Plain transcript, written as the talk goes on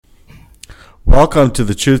Welcome to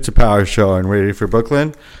the Truth to Power show on Radio Free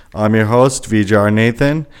Brooklyn. I'm your host, Vijay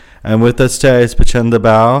Nathan, and with us today is Prachanda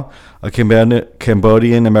Bao, a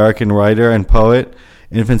Cambodian-American writer and poet,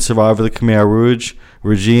 infant survivor of the Khmer Rouge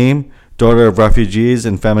regime, daughter of refugees,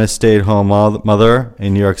 and feminist stay-at-home mother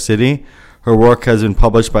in New York City. Her work has been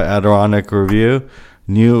published by Adirondack Review,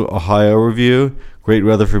 New Ohio Review, Great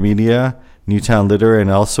Rutherford Media, Newtown Literary, and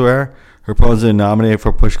elsewhere. Her poems have been nominated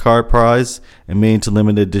for Pushcart Prize and made into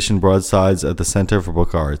limited edition broadsides at the Center for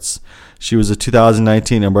Book Arts. She was a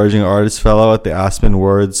 2019 Emerging Artist Fellow at the Aspen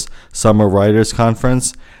Words Summer Writers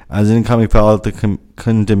Conference as an incoming fellow at the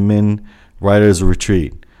Kundiman Writers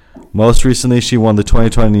Retreat. Most recently, she won the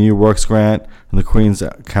 2020 New Works Grant from the Queen's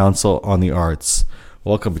Council on the Arts.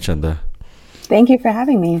 Welcome, Prachanda. Thank you for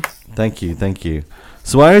having me. Thank you.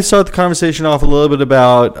 So why don't we start the conversation off a little bit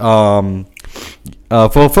about...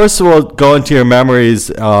 first of all, go into your memories.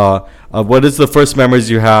 What is the first memories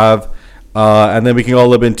you have, and then we can go a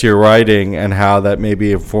little bit into your writing and how that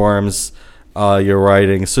maybe informs your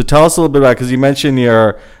writing. So tell us a little bit about, because you mentioned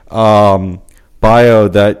your bio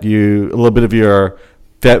that a little bit of your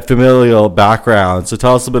familial background. So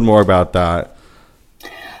tell us a bit more about that.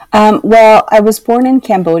 Well, I was born in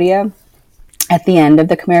Cambodia at the end of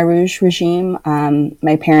the Khmer Rouge regime.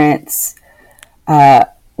 My parents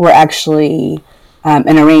were actually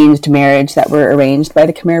an arranged marriage that were arranged by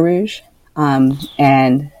the Khmer Rouge.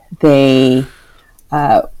 And they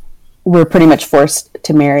were pretty much forced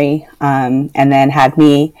to marry and then had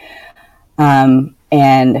me. And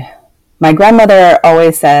my grandmother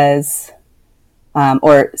always says,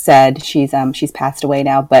 or said, she's passed away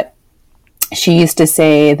now, but she used to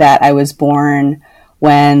say that I was born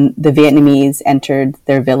when the Vietnamese entered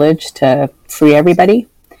their village to free everybody.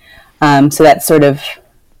 So that's sort of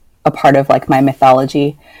a part of like my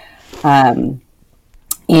mythology. And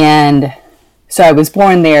so I was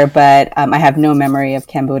born there, but I have no memory of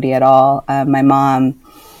Cambodia at all. My mom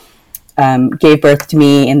gave birth to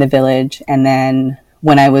me in the village. And then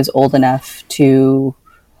when I was old enough to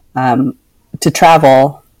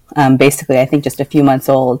travel, basically, I think just a few months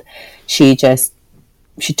old, she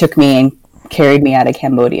took me and carried me out of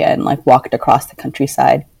Cambodia and like walked across the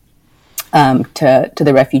countryside to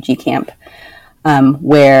the refugee camp.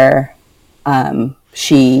 Where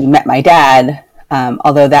she met my dad,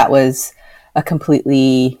 although that was a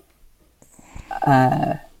completely,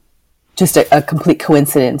 just a complete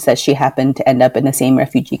coincidence that she happened to end up in the same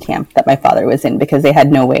refugee camp that my father was in, because they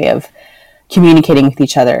had no way of communicating with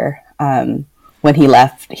each other. When he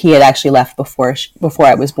left, he had actually left before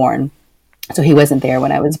I was born, so he wasn't there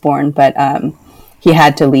when I was born, but he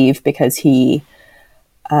had to leave because he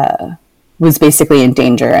was basically in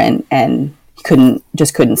danger and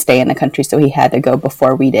couldn't stay in the country, so he had to go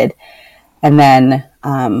before we did. And then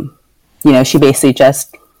she basically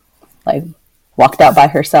just like walked out by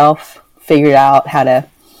herself, figured out how to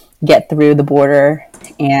get through the border,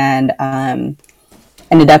 and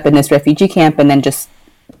ended up in this refugee camp, and then just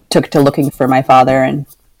took to looking for my father and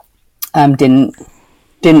didn't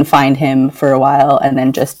find him for a while, and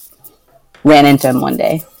then just ran into him one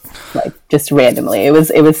day, like just randomly. It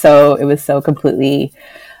was so completely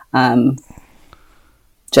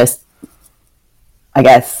just, I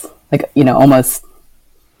guess, like, almost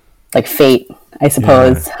like fate, I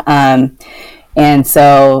suppose. Yeah. And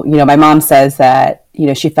so, my mom says that,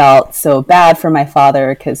 she felt so bad for my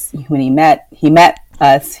father because when he met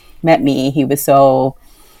me, he was so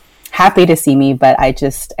happy to see me, but I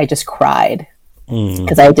just cried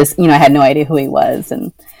because I just, I had no idea who he was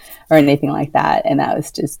or anything like that. And that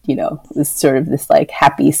was just, it was sort of this like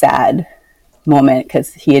happy, sad moment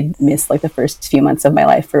because he had missed like the first few months of my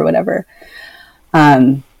life or whatever.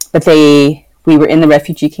 But we were in the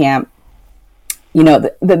refugee camp.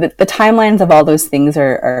 The timelines of all those things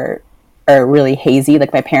are really hazy.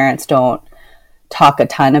 Like my parents don't talk a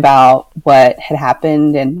ton about what had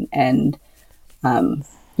happened, and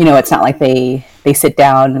it's not like they sit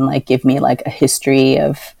down and like give me like a history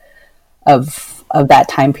of that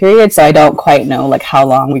time period. So I don't quite know like how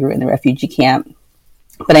long we were in the refugee camp.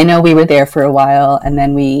 But I know we were there for a while, and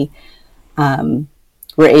then we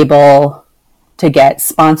were able to get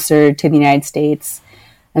sponsored to the United States.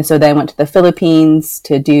 And so then I went to the Philippines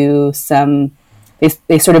to do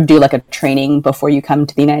they sort of do like a training before you come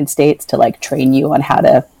to the United States to like train you on how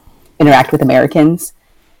to interact with Americans.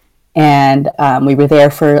 And we were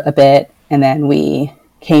there for a bit, and then we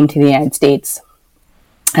came to the United States.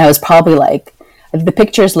 I was probably like, the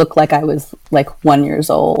pictures look like I was like 1 year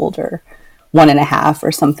old or 1.5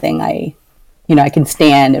 or something. I can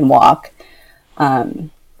stand and walk. And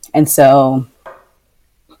so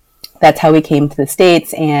that's how we came to the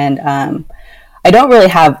States. And I don't really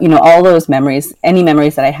have, all those memories. Any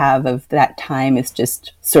memories that I have of that time is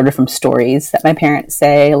just sort of from stories that my parents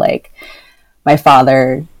say, like my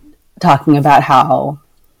father talking about how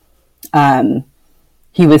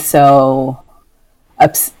he was so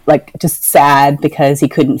like just sad because he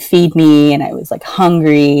couldn't feed me and I was like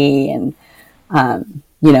hungry, and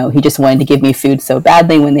he just wanted to give me food so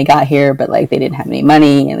badly when they got here, but like they didn't have any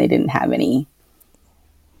money and they didn't have any,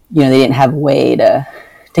 they didn't have a way to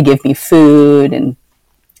give me food, and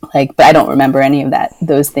like, but I don't remember any of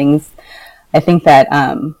those things. I think that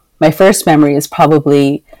my first memory is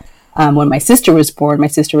probably when my sister was born. My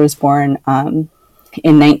sister was born in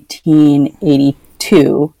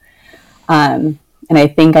 1982. And I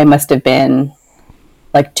think I must have been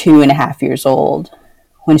like 2.5 years old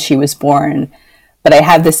when she was born. But I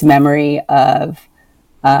have this memory of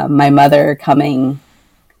my mother coming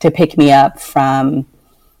to pick me up from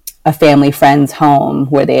a family friend's home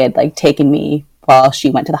where they had like taken me while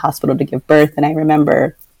she went to the hospital to give birth. And I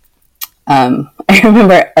remember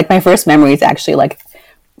like my first memory is actually like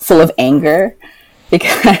full of anger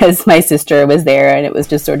because my sister was there, and it was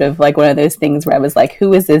just sort of like one of those things where I was like,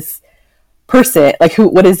 who is this person? Like,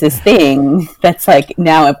 what is this thing that's like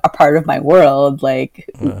now a part of my world? Like,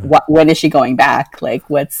 when is she going back? Like,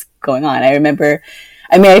 what's going on? I remember,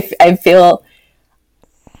 I feel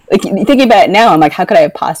like thinking about it now, I'm like, how could I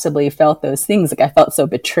have possibly felt those things? Like, I felt so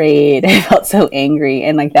betrayed. I felt so angry.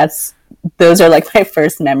 And like, those are like my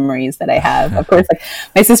first memories that I have. Of course, like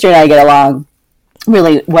my sister and I get along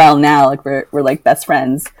really well now. Like we're like best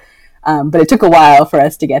friends. But it took a while for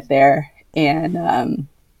us to get there. And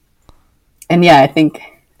yeah, I think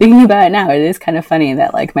thinking about it now, it is kind of funny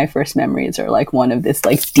that like my first memories are like one of this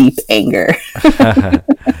like deep anger.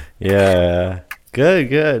 Yeah.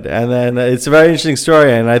 Good. And then it's a very interesting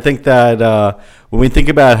story. And I think that when we think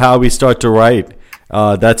about how we start to write,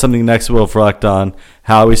 that's something next we'll reflect on,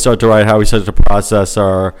 how we start to write, how we start to process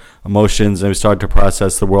our emotions, and we start to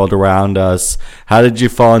process the world around us. How did you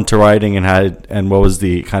fall into writing, and what was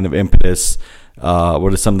the kind of impetus?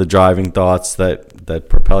 What are some of the driving thoughts that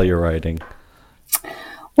propel your writing?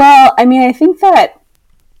 Well, I think that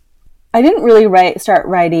I didn't really start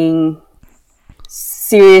writing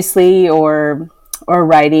seriously or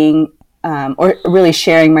writing or really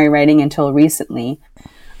sharing my writing until recently.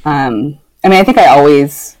 I think I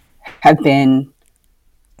always have been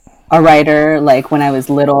a writer. Like when I was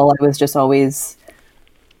little, I was just always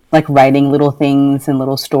like writing little things and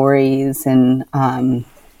little stories, and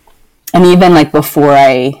even like before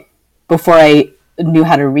I knew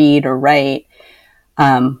how to read or write,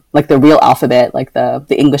 like the real alphabet, like the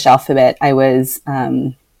English alphabet, I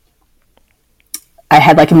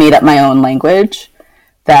had like made up my own language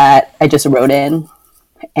that I just wrote in,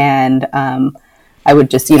 and I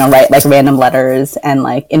would just, write like random letters, and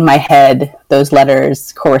like in my head, those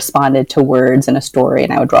letters corresponded to words in a story,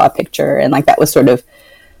 and I would draw a picture. And like, that was sort of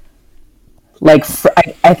like,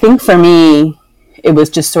 I think for me, it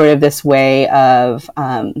was just sort of this way of,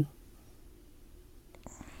 I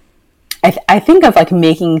think of like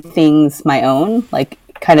making things my own, like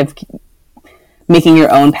kind of making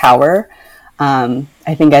your own power. I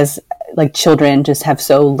think as like children just have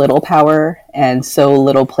so little power and so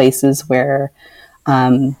little places where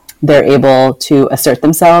they're able to assert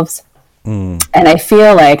themselves. And I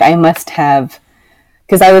feel like I must have,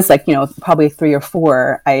 because I was like, probably 3 or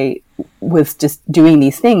 4, I was just doing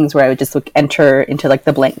these things where I would just like enter into like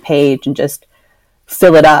the blank page and just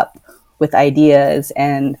fill it up with ideas.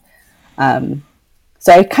 And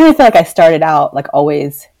so I kind of feel like I started out like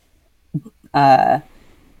always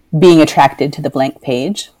being attracted to the blank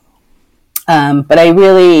page. But I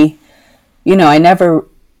really, I never,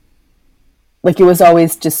 like, it was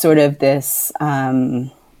always just sort of this,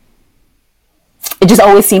 it just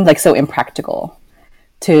always seemed like so impractical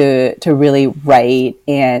to really write,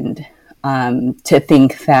 and to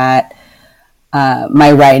think that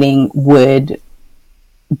my writing would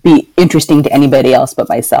be interesting to anybody else but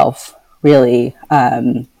myself, really.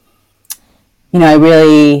 I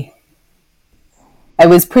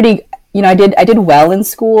was pretty, I did well in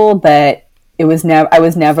school, but I was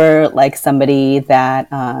never like somebody that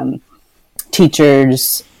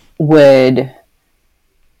teachers would,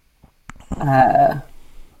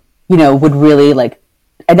 would really like.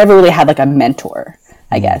 I never really had like a mentor,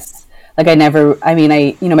 I guess. Like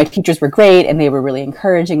my teachers were great and they were really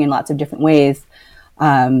encouraging in lots of different ways.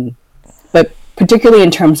 But particularly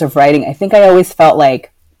in terms of writing, I think I always felt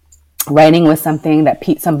like writing was something that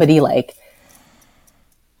somebody like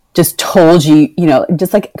just told you,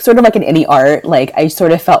 just like sort of like in any art, like I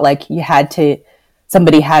sort of felt like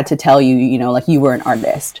somebody had to tell you, like you were an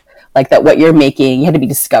artist. like that what you're making, you had to be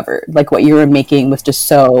discovered. Like what you were making was just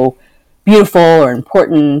so beautiful or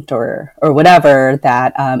important or whatever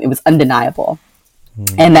that it was undeniable.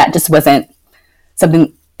 And that just wasn't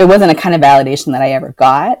something, it wasn't a kind of validation that I ever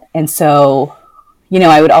got. And so,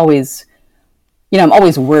 I would always, I'm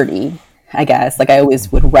always wordy, I guess. Like I always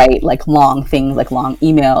would write like long things, like long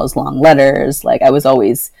emails, long letters. Like I was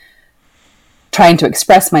always trying to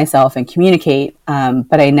express myself and communicate.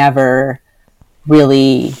 But I never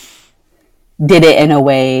really did it in a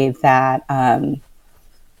way that, I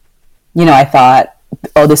thought,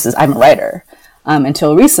 oh, I'm a writer,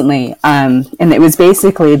 until recently. And it was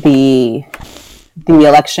basically the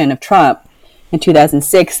election of Trump in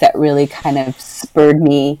 2006 that really kind of spurred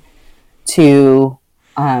me to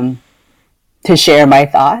share my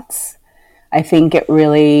thoughts. I think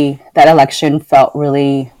that election felt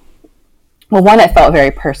really, well, one, it felt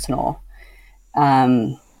very personal.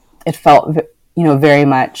 It felt, very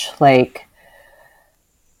much like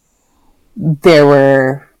there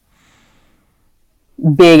were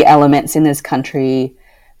big elements in this country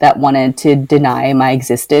that wanted to deny my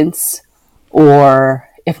existence, or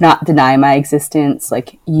if not deny my existence,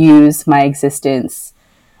 like use my existence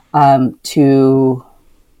to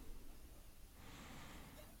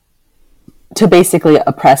basically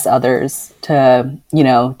oppress others, to,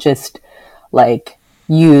 just like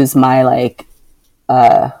use my like,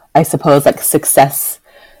 I suppose like success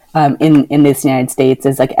in this United States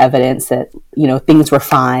as like evidence that, things were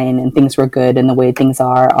fine and things were good and the way things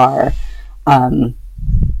are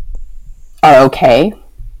okay.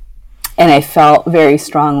 And I felt very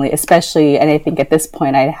strongly, especially, and I think at this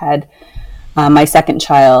point I had my second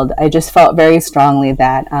child, I just felt very strongly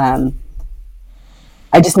that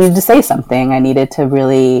I just needed to say something. I needed to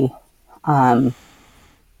really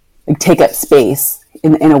take up space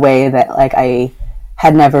in a way that like I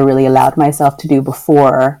had never really allowed myself to do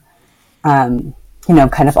before.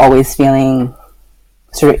 Kind of always feeling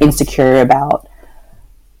sort of insecure about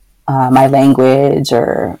my language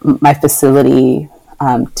or my facility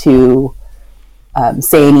to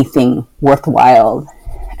say anything worthwhile.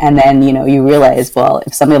 And then, you realize, well,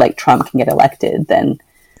 if somebody like Trump can get elected, then,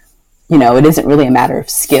 it isn't really a matter of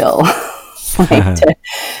skill, like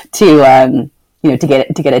to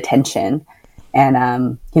get attention. And,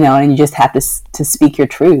 and you just have to speak your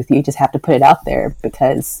truth. You just have to put it out there,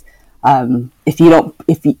 because if you don't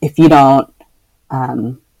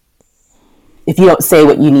say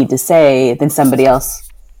what you need to say, then somebody else,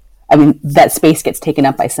 that space gets taken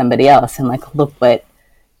up by somebody else. And like, look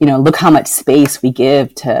how much space we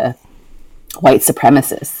give to white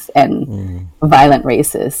supremacists and violent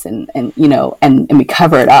racists, and we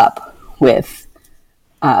cover it up with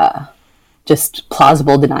just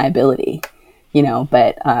plausible deniability,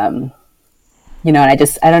 but and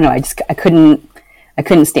I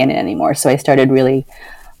couldn't stand it anymore. So I started really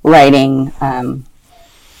writing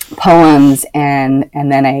poems, and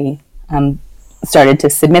then I started to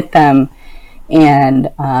submit them, and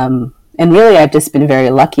really I've just been very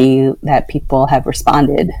lucky that people have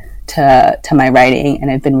responded to my writing, and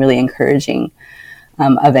have been really encouraging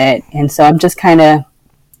of it. And so I'm just kind of,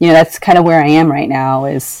 that's kind of where I am right now,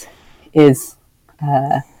 is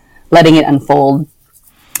letting it unfold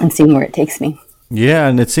and seeing where it takes me. Yeah,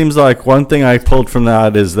 and it seems like one thing I pulled from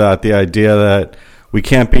that is that the idea that we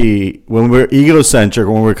can't be, when we're egocentric,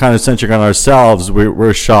 when we're kind of centric on ourselves,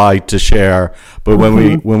 we're shy to share. But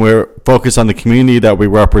when we're focused on the community that we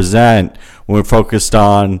represent, when we're focused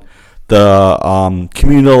on the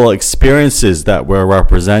communal experiences that we're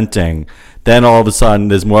representing, then all of a sudden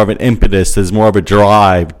there's more of an impetus, there's more of a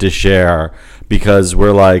drive to share, because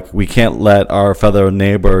we're like, we can't let our fellow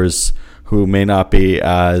neighbors who may not be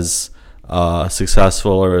as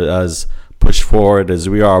successful or as pushed forward as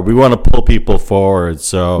we are. We want to pull people forward.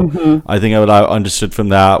 So I think what I understood from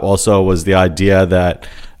that also was the idea that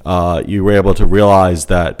you were able to realize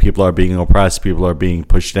that people are being oppressed, people are being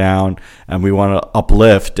pushed down, and we want to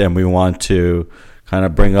uplift and we want to kind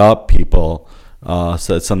of bring up people. So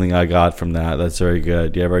that's something I got from that. That's very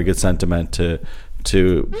good. Yeah, very good sentiment to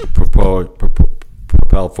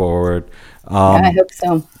propel forward. I hope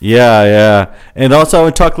so. Yeah. And also I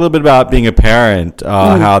want to talk a little bit about being a parent,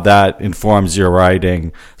 how that informs your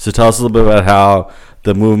writing. So tell us a little bit about how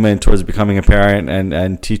the movement towards becoming a parent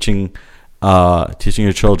and teaching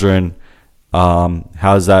your children, how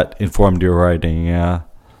has that informed your writing? Yeah.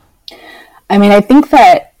 I think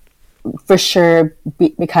that for sure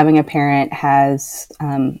becoming a parent has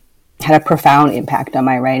had a profound impact on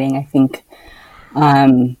my writing. I think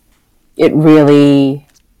it really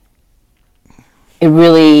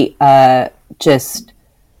just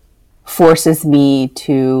forces me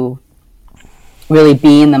to really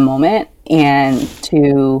be in the moment and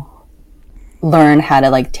to learn how to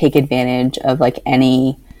like take advantage of like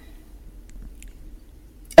any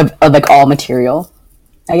of like all material,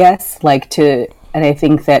 I guess, like to, and I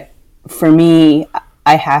think that for me,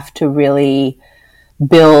 I have to really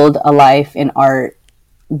build a life in art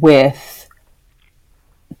with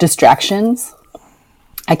distractions.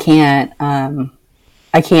 I can't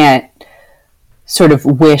sort of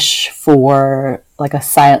wish for like a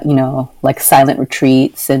silent, like silent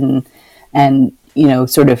retreats and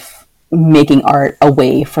sort of making art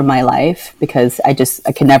away from my life, because I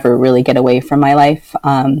can never really get away from my life.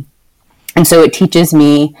 And so it teaches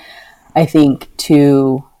me, I think,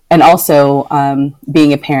 and also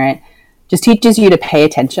being a parent just teaches you to pay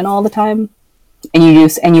attention all the time.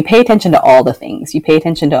 And you pay attention to all the things. You pay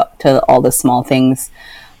attention to all the small things.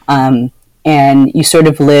 And you sort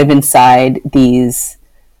of live inside these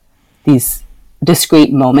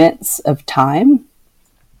discrete moments of time,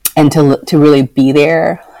 and to really be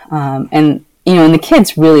there. And the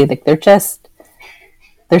kids really, like,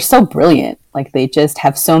 they're so brilliant. Like, they just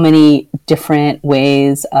have so many different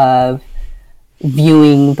ways of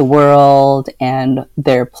viewing the world and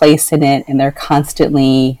their place in it, and they're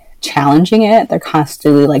constantly challenging it. They're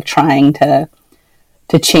constantly like trying to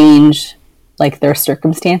change like their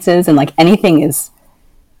circumstances, and like anything is,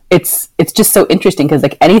 it's just so interesting because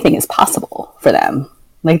like anything is possible for them.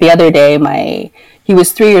 Like the other day, he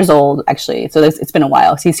was 3 years old actually, so it's been a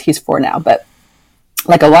while. He's 4 now, but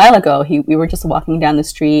like a while ago, we were just walking down the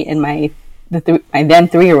street, and my then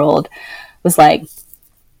 3-year-old was like,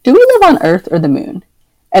 "Do we live on Earth or the moon?"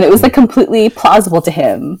 And it was like completely plausible to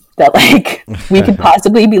him that like we could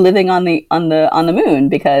possibly be living on the moon,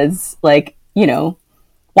 because like,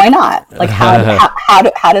 why not? Like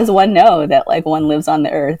how does one know that like one lives on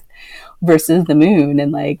the Earth versus the moon?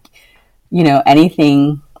 And like,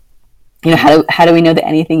 anything, how do we know that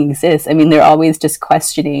anything exists? I mean, they're always just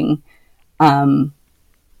questioning,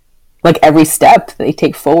 like every step that they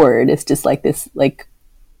take forward is just like this like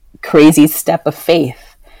crazy step of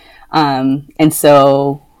faith. And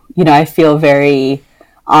so, I feel very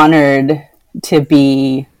honored to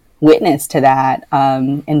be witness to that,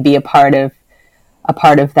 and be a part of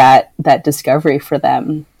that discovery for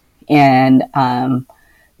them. And,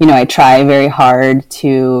 I try very hard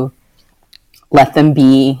to let them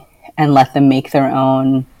be and let them make their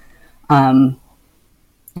own, have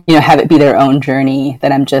it be their own journey,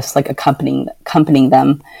 that I'm just like accompanying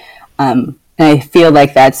them. And I feel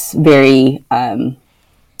like that's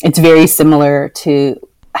it's very similar to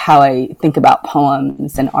how I think about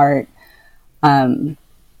poems and art. I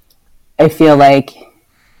feel like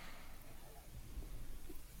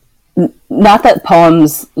not that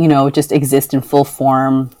poems, just exist in full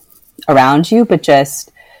form around you, but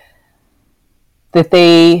just that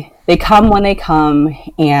they come when they come.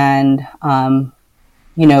 And,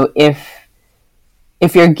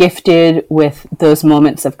 if you're gifted with those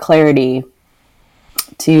moments of clarity,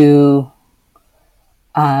 to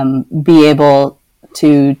be able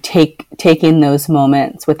to take in those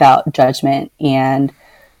moments without judgment, and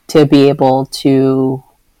to be able to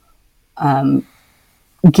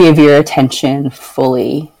give your attention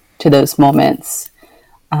fully to those moments,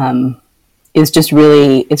 is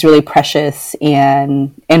really precious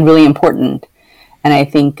and really important. And I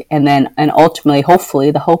think, and ultimately,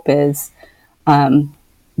 hopefully, the hope is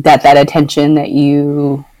that attention that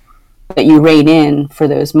you rein in for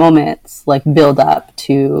those moments, like build up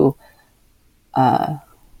to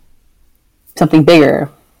something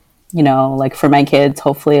bigger, like for my kids,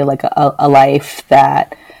 hopefully like a life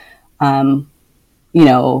that,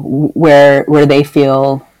 where they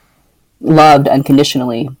feel loved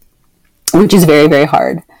unconditionally, which is very, very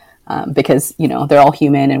hard, because, they're all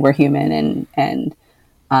human and we're human, and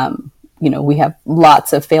we have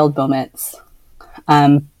lots of failed moments.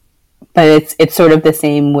 But it's sort of the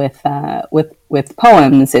same with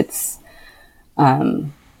poems. It's, to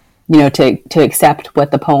accept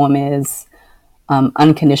what the poem is,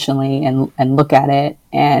 unconditionally, and look at it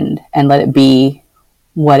and let it be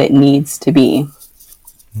what it needs to be.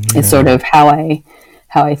 Yeah. Is sort of how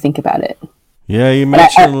I think about it. Yeah, you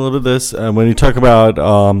mentioned a little bit of this when you talk about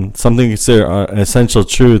something you consider an essential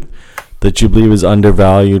truth that you believe is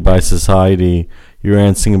undervalued by society. You're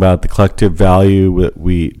answering about the collective value.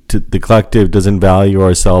 The collective doesn't value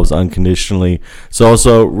ourselves unconditionally. So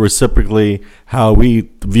also reciprocally, how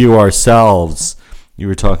we view ourselves. You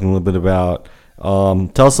were talking a little bit about.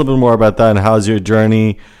 Tell us a little bit more about that, and how's your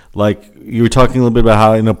journey? Like, you were talking a little bit about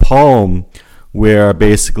how in a poem, where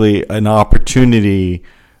basically an opportunity,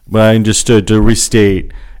 what I understood, to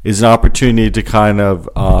restate, is an opportunity to kind of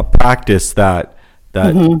practice that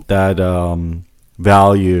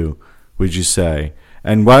value would you say?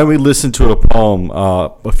 And why don't we listen to a poem,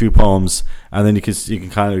 a few poems, and then you can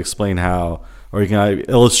kind of explain how, or you can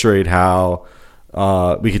illustrate how.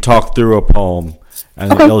 We could talk through a poem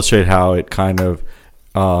and Okay. illustrate how it kind of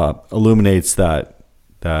illuminates that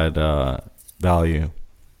value.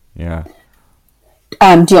 Yeah.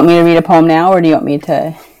 Do you want me to read a poem now, or do you want me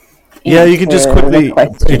to? Yeah, you can just answer quickly the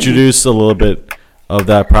question? introduce a little bit of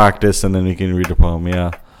that practice, and then you can read a poem. Yeah.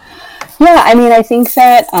 Yeah, I mean, I think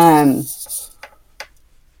that.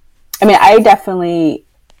 I mean, I definitely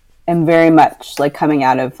am very much like coming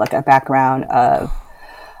out of like a background of,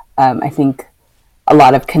 I think, a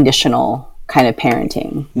lot of conditional kind of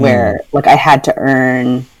parenting where like I had to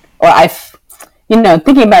earn, or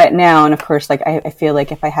thinking about it now, and of course, like I feel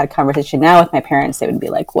like if I had a conversation now with my parents, they would be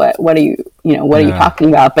like, what are you, what are you talking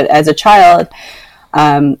about? But as a child,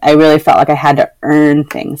 I really felt like I had to earn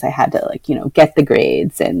things. I had to like, get the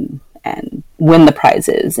grades and win the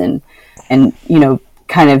prizes and,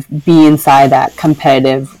 kind of be inside that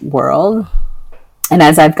competitive world. And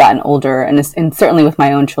as I've gotten older and certainly with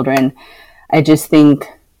my own children, I just think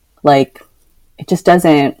like it just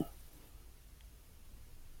doesn't,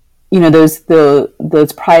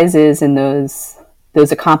 those prizes and those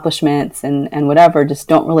accomplishments and whatever just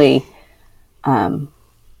don't really have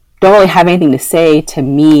anything to say to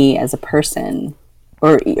me as a person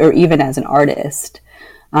or even as an artist.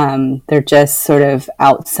 They're just sort of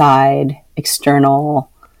outside external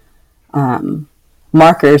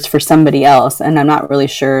markers for somebody else, and I'm not really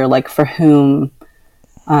sure like for whom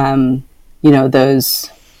those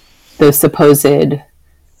supposed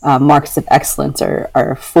marks of excellence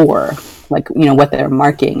are for, like, what they're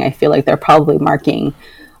marking. I feel like they're probably marking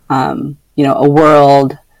a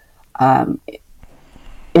world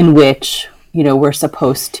in which we're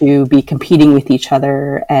supposed to be competing with each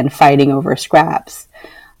other and fighting over scraps.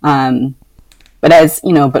 But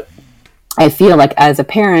I feel like as a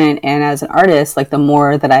parent and as an artist, like the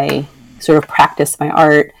more that I sort of practice my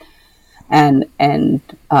art and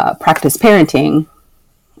practice parenting,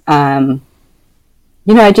 I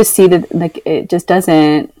just see that like it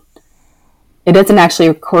doesn't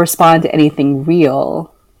actually correspond to anything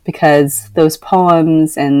real, because those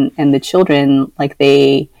poems and the children, like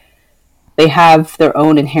they have their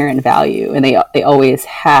own inherent value, and they always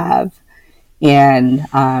have. And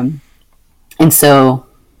so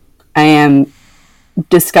I am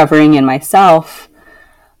discovering in myself,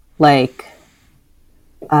 like,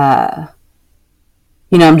 I'm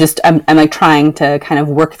like trying to kind of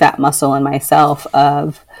work that muscle in myself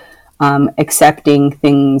of accepting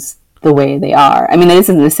things the way they are. I mean, that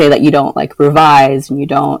isn't to say that you don't like revise and you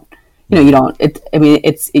don't,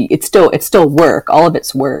 it's still work. All of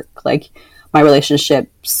it's work. Like my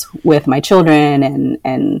relationships with my children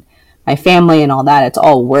and my family and all that, it's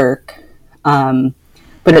all work.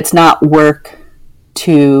 But it's not work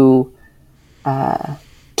to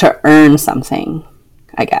earn something,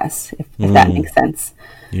 I guess, if that makes sense.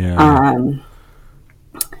 Yeah.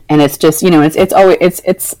 And it's just,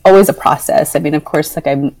 it's always a process. I mean, of course, like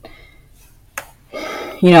I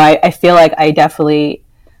feel like I definitely,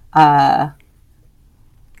 I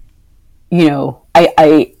know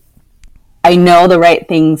the right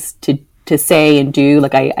things to say and do.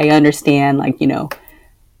 Like I understand, like,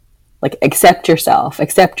 like accept yourself,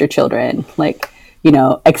 accept your children, like,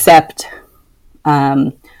 accept,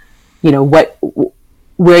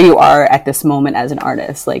 where you are at this moment as an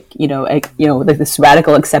artist, like, like this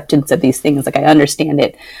radical acceptance of these things. Like I understand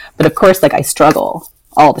it, but of course, like I struggle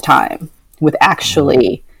all the time with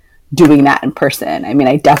actually doing that in person. I mean,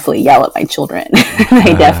 I definitely yell at my children.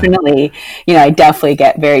 I definitely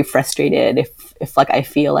get very frustrated if like I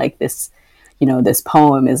feel like this, this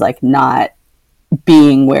poem is like not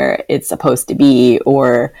being where it's supposed to be,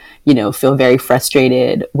 or, feel very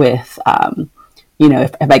frustrated with,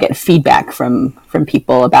 if I get feedback from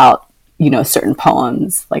people about, certain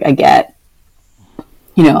poems, like I get,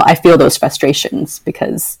 I feel those frustrations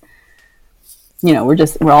because,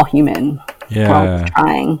 we're all human. Yeah. We're all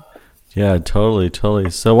trying. Yeah, totally.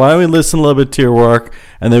 So why don't we listen a little bit to your work,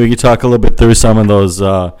 and then we can talk a little bit through some of those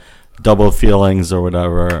double feelings or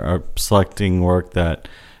whatever, or selecting work that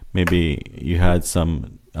maybe you had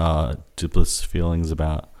some duplicitous feelings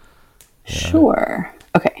about. Yeah. Sure.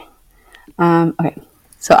 Okay. Okay.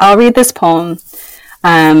 So I'll read this poem.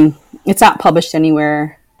 It's not published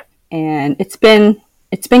anywhere, and it's been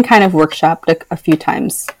kind of workshopped a few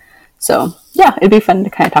times. So yeah, it'd be fun to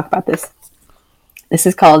kind of talk about this. This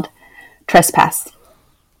is called Trespass.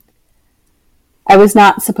 I was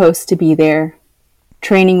not supposed to be there,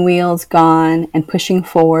 training wheels gone and pushing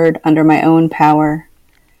forward under my own power.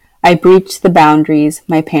 I breached the boundaries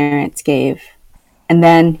my parents gave. and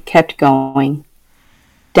then kept going.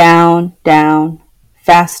 Down, down,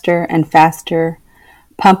 faster and faster,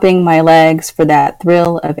 pumping my legs for that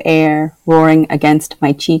thrill of air roaring against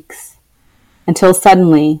my cheeks, until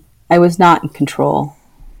suddenly I was not in control.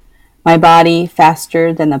 My body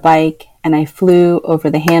faster than the bike, and I flew over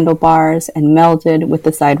the handlebars and melded with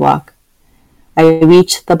the sidewalk. I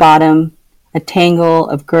reached the bottom, a tangle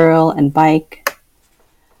of girl and bike.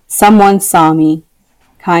 Someone saw me,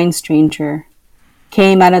 kind stranger,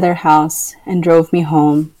 came out of their house and drove me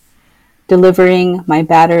home, delivering my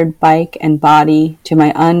battered bike and body to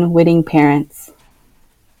my unwitting parents.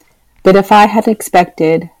 But if I had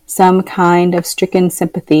expected some kind of stricken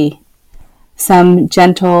sympathy, some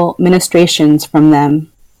gentle ministrations from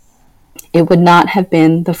them, it would not have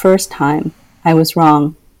been the first time I was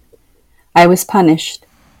wrong. I was punished,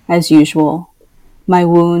 as usual, my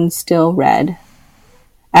wounds still red.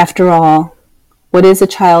 After all, what is a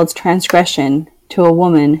child's transgression to a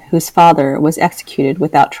woman whose father was executed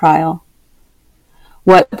without trial?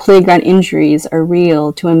 What playground injuries are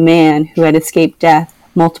real to a man who had escaped death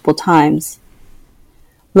multiple times?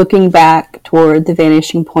 Looking back toward the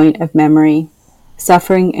vanishing point of memory,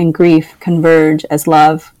 suffering and grief converge as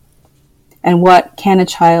love. And what can a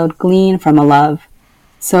child glean from a love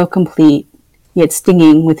so complete, yet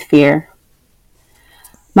stinging with fear?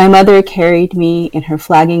 My mother carried me in her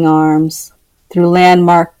flagging arms through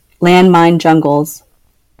landmine jungles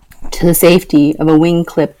to the safety of a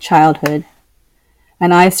wing-clipped childhood,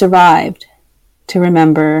 and I survived to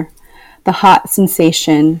remember the hot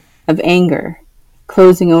sensation of anger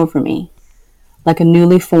closing over me like a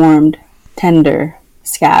newly formed, tender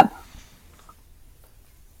scab.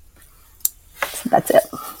 So that's it.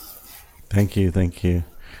 Thank you.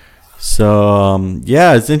 So,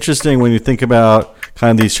 yeah, it's interesting when you think about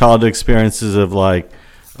kind of these childhood experiences of like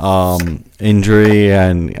injury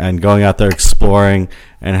and going out there exploring,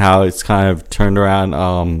 and how it's kind of turned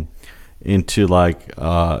around into like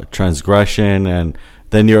transgression, and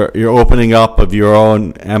then you're opening up of your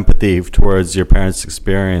own empathy towards your parents'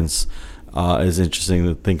 experience is interesting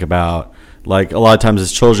to think about. Like a lot of times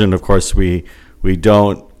as children, of course, we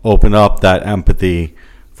don't open up that empathy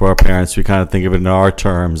for our parents. We kind of think of it in our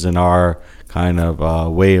terms, in our kind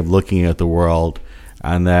of way of looking at the world,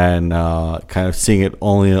 and then kind of seeing it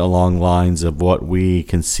only along lines of what we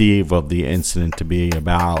conceive of the incident to be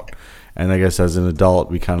about. And I guess as an adult,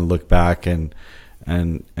 we kind of look back and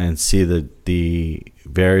see the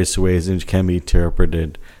various ways it can be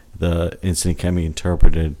interpreted, the incident can be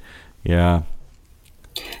interpreted. Yeah.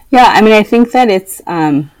 Yeah, I mean, I think that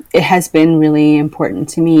it has been really important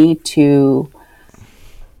to me to,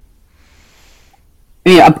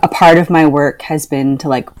 a part of my work has been to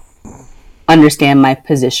like understand my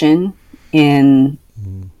position in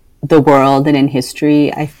the world and in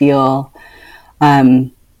history. I feel,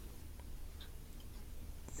 in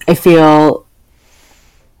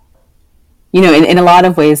a lot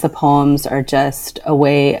of ways, the poems are just a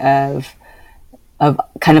way of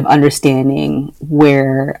kind of understanding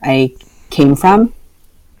where I came from.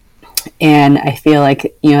 And I feel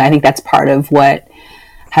like, I think that's part of what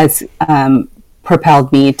has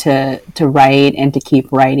propelled me to write and to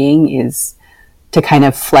keep writing, is to kind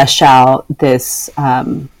of flesh out this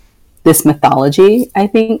mythology, I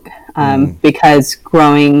think, because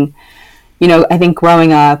growing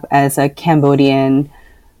up as a Cambodian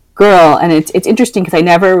girl, and it's interesting because I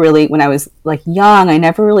never really, when I was like young, I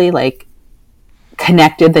never really like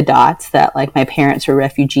connected the dots that like my parents were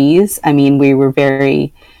refugees. I mean, we're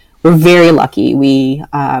very lucky. We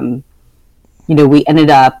ended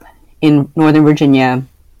up in Northern Virginia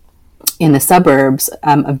in the suburbs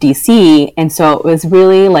of DC. And so it was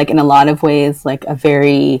really like, in a lot of ways, like a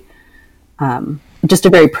very, just a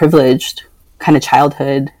very privileged kind of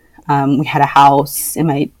childhood. We had a house, and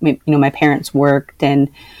my parents worked, and,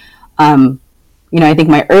 I think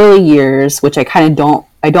my early years, which I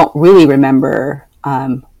don't really remember,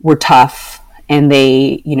 were tough, and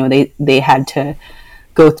they had to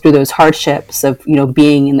go through those hardships of,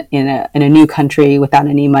 being in a new country without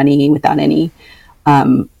any money, without any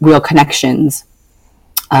real connections,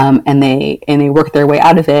 and they worked their way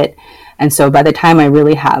out of it. And so by the time I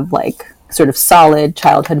really have like sort of solid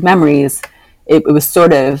childhood memories, it was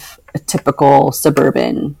sort of a typical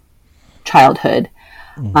suburban childhood.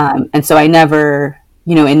 And so I never,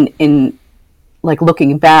 in like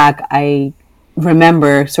looking back, I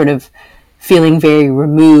remember sort of feeling very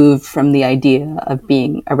removed from the idea of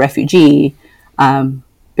being a refugee,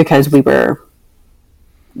 because we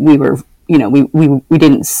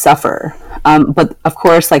didn't suffer. But of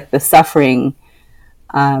course, like the suffering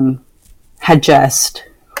had just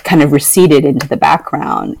kind of receded into the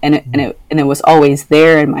background, and it was always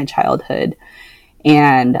there in my childhood.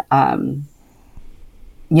 And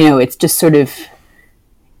it's just sort of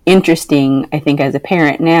interesting, I think, as a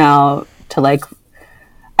parent now to like,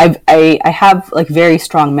 I have like very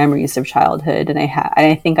strong memories of childhood, and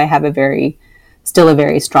I think I have still a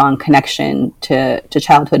very strong connection to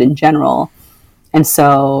childhood in general. And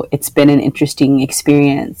so it's been an interesting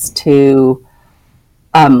experience to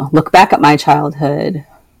look back at my childhood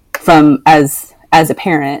from as a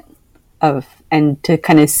parent and to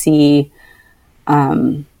kind of see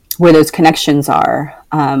where those connections are.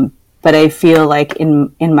 But I feel like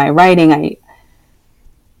in my writing,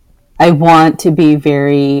 I want to be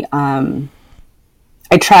very, I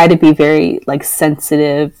try to be very like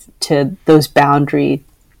sensitive to those boundaries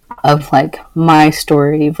of like my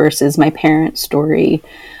story versus my parents' story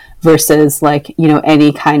versus like,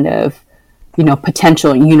 any kind of,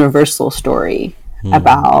 potential universal story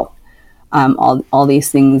about all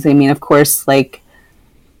these things. I mean, of course, like,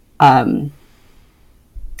 I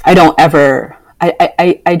don't ever,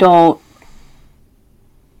 I don't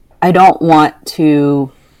want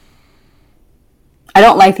to, I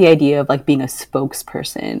don't like the idea of like being a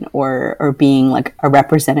spokesperson or being like a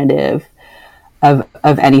representative of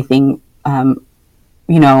anything.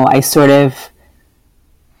 I sort of,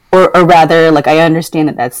 or rather, like, I understand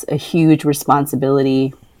that that's a huge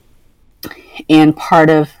responsibility, and part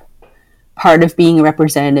of being a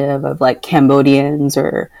representative of like Cambodians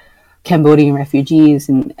or Cambodian refugees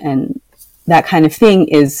and that kind of thing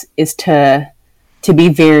is to be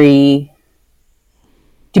very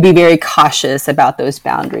cautious about those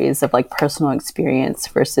boundaries of like personal experience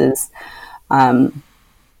versus, the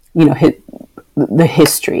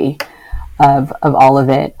history of all of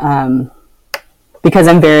it. Because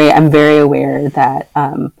I'm very aware that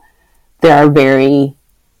there are very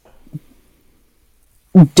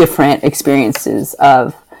different experiences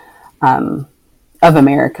of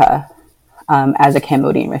America as a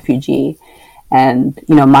Cambodian refugee, and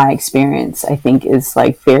my experience, I think, is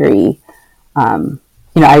like very.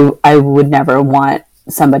 I would never want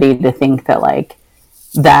somebody to think that like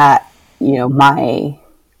that the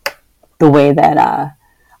way that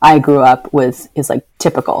I grew up is like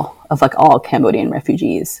typical of like all Cambodian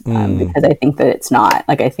refugees, because I think that it's not.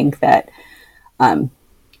 Like, I think that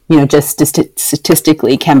just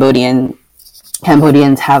statistically, Cambodians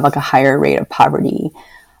have like a higher rate of poverty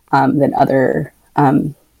than other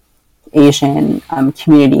Asian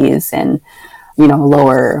communities, and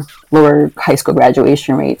lower high school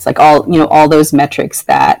graduation rates, like all those metrics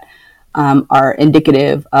that are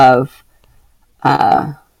indicative of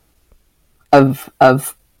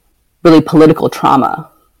really political trauma,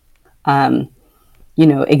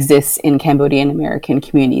 exists in Cambodian American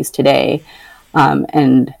communities today.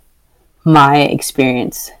 And my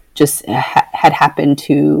experience just had happened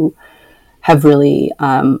to have really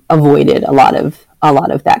avoided a lot of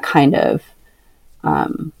that kind of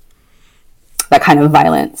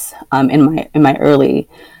violence in my early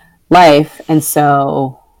life. And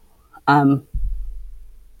so,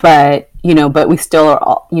 but we still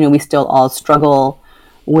all struggle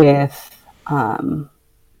with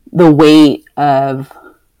the weight of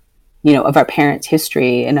our parents'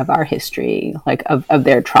 history and of our history, like of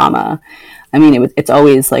their trauma. I mean, it's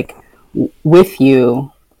always like with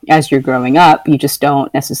you as you're growing up. You just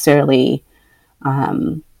don't necessarily,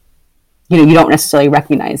 you don't necessarily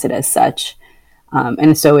recognize it as such.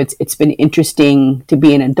 And so it's been interesting to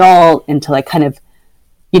be an adult and to like kind of,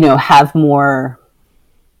 have more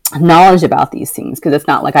knowledge about these things. Cause it's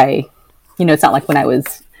not like it's not like when I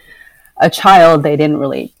was a child, they didn't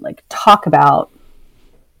really like talk about,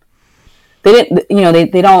 they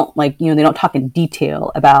don't like, they don't talk in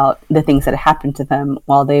detail about the things that happened to them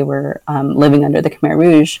while they were living under the Khmer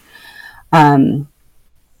Rouge.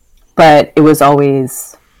 But it was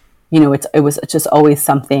always, it was just always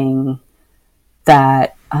something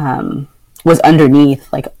that was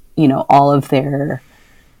underneath, like, all of their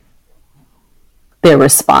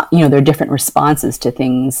response, their different responses to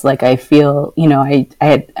things. Like, I feel,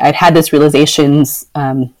 I'd had this realizations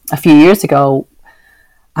a few years ago,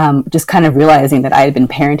 just kind of realizing that I had been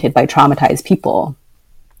parented by traumatized people.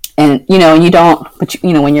 And, and you don't, but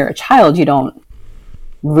when you're a child, you don't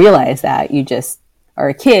realize that. You just are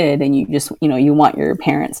a kid, and you just, you want your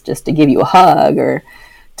parents just to give you a hug or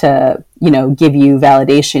to, give you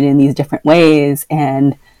validation in these different ways.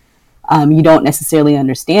 And you don't necessarily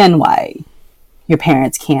understand why your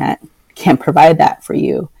parents can't provide that for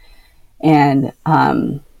you. And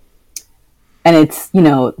it's,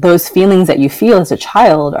 those feelings that you feel as a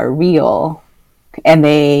child are real, and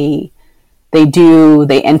they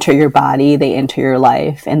they enter your body, they enter your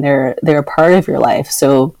life, and they're a part of your life.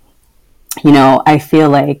 So, I feel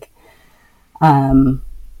like,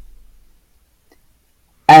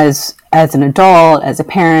 as an adult, as a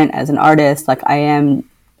parent, as an artist, like I am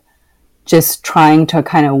just trying to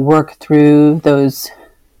kind of work through those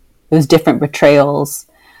different betrayals,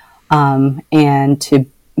 and to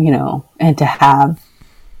have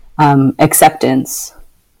acceptance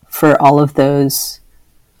for all of those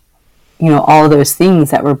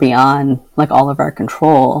things that were beyond like all of our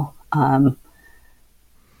control,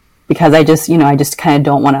 because I just kind of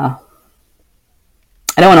don't want to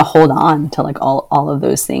hold on to like all of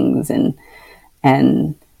those things, and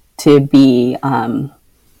to be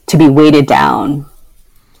weighted down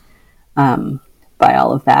by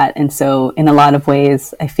all of that. And so in a lot of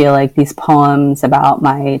ways, I feel like these poems about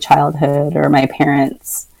my childhood or my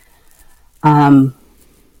parents are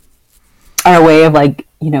a way of like,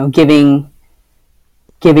 giving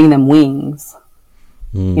them wings,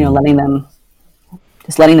 letting them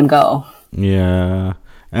go. Yeah.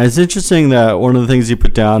 And it's interesting that one of the things you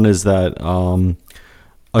put down is that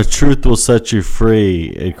a truth will set you free.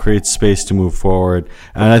 It creates space to move forward.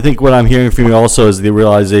 And I think what I'm hearing from you also is the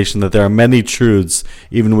realization that there are many truths,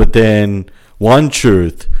 even within one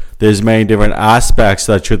truth. There's many different aspects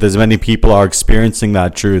to that truth. There's many people are experiencing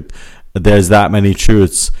that truth. There's that many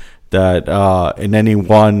truths that in any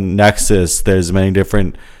one nexus, there's many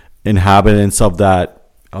different inhabitants of that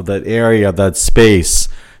area, of that space,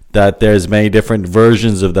 that there's many different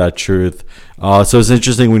versions of that truth. So it's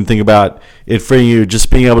interesting when you think about it for you,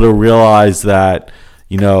 just being able to realize that,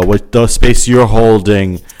 what the space you're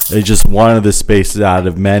holding is just one of the spaces out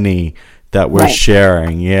of many that we're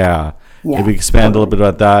sharing. Yeah. Maybe expand a little bit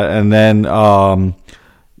about that. And then,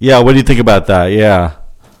 what do you think about that? Yeah.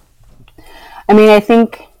 I mean, I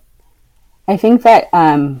think that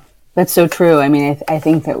that's so true. I mean, I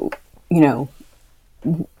think that,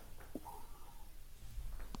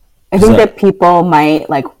 I think that people might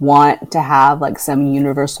like want to have like some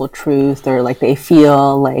universal truth, or like they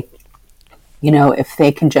feel like, if they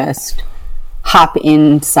can just hop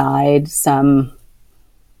inside some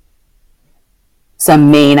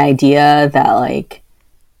main idea, that like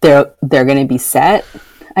they're going to be set,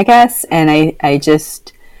 I guess. And I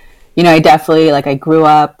just, I definitely, like, I grew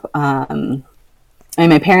up, my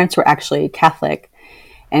parents were actually Catholic.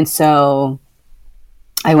 And so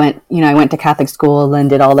I went to Catholic school and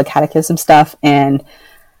did all the catechism stuff. And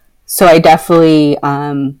so I definitely,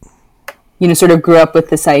 sort of grew up with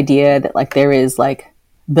this idea that like there is like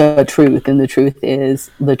the truth, and the truth is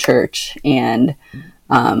the church, and,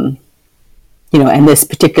 and this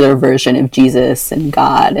particular version of Jesus and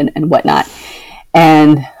God and whatnot.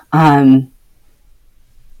 And,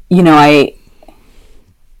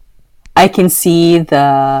 I can see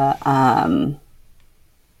the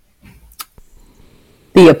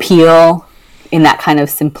appeal in that kind of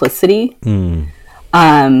simplicity.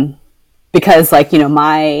 Because like,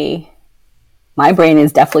 my brain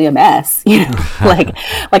is definitely a mess, like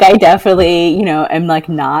I definitely, am like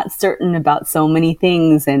not certain about so many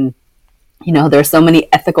things. And, there's so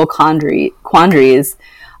many ethical quandaries,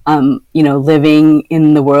 living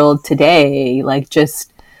in the world today, like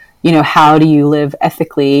just, how do you live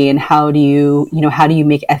ethically, and how do you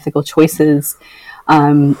make ethical choices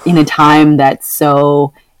in a time that's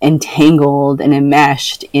so entangled and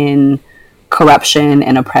enmeshed in corruption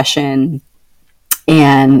and oppression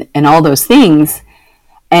and all those things,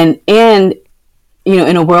 and in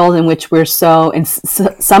a world in which we're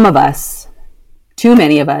some of us, too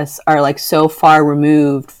many of us, are like so far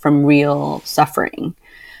removed from real suffering,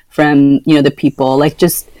 from the people, like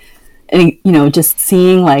just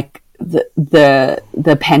seeing like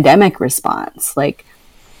the pandemic response, like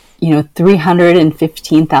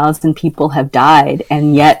 315,000 people have died,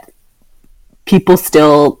 and yet people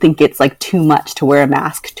still think it's like too much to wear a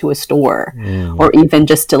mask to a store, or even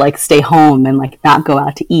just to like stay home and like not go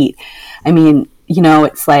out to eat. I mean,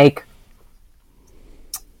 it's like,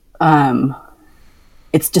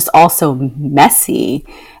 it's just also messy,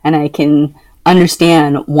 and I can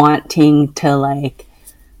understand wanting to like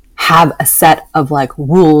have a set of like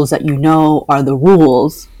rules that are the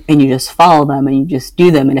rules, and you just follow them and you just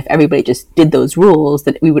do them. And if everybody just did those rules,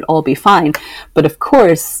 then we would all be fine. But of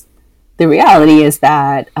course, the reality is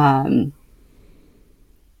that,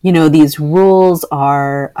 these rules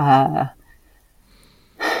are,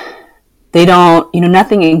 they don't,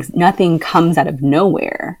 nothing comes out of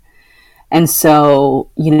nowhere. And so,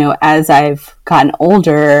 as I've gotten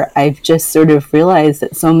older, I've just sort of realized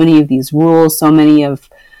that so many of these rules, so many of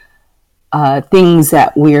things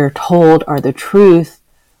that we're told are the truth,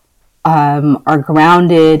 are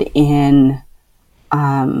grounded in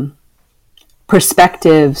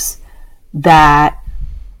perspectives that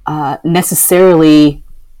necessarily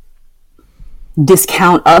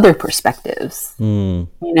discount other perspectives, you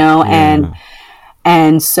know,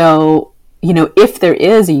 and so, you know, if there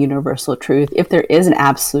is a universal truth, if there is an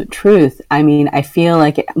absolute truth, I mean, I feel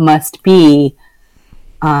like it must be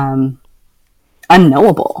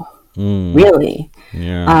unknowable, really.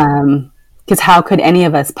 Because how could any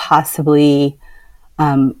of us possibly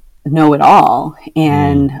know it all?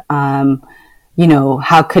 And, you know,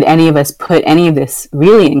 how could any of us put any of this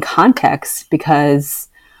really in context? Because,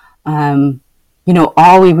 you know,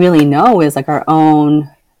 all we really know is like our own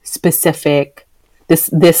specific,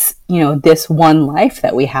 this, you know, this one life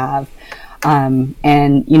that we have.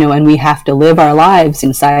 And, you know, and we have to live our lives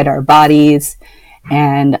inside our bodies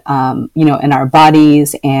and, you know, in our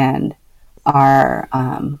bodies and our,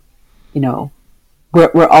 you know,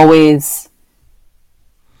 we're always,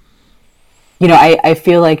 you know, I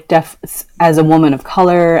feel like as a woman of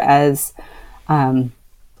color, as an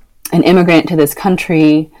immigrant to this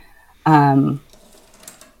country, you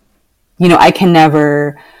know, I can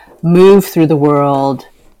never move through the world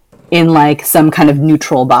in like some kind of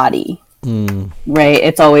neutral body, right?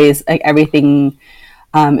 It's always like everything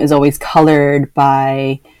is always colored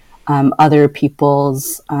by other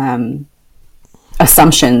people's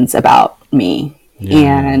assumptions about me.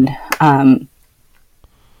 And,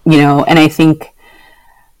 you know, and I think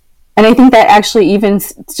that actually even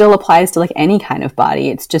still applies to like any kind of body.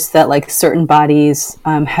 It's just that like certain bodies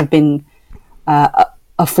have been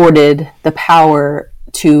afforded the power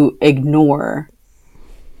to ignore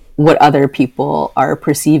what other people are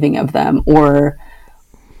perceiving of them, or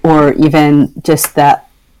even just that,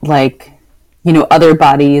 like, you know, other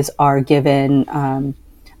bodies are given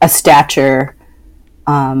a stature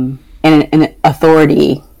and an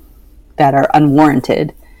authority that are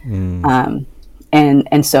unwarranted.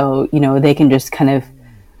 And so, you know, they can just kind of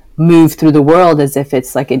move through the world as if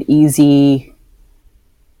it's like an easy,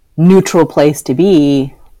 neutral place to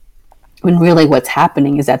be, when really what's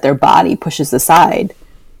happening is that their body pushes aside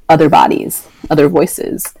other bodies, other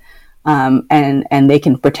voices. And they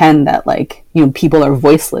can pretend that, like, you know, people are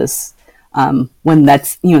voiceless, when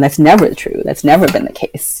that's, you know, that's never true. That's never been the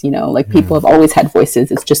case. You know, like, people have always had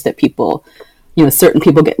voices. It's just that people, you know, certain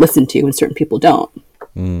people get listened to and certain people don't.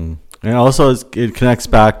 And also, it connects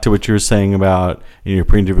back to what you were saying about, in your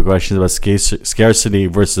pre-interview questions, about scarcity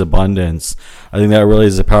versus abundance. I think that really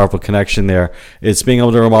is a powerful connection there. It's being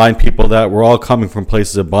able to remind people that we're all coming from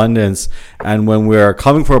places of abundance, and when we're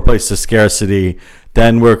coming from a place of scarcity,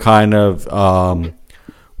 then we're kind of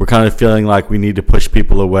feeling like we need to push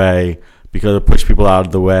people away, push people out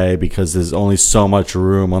of the way, because there's only so much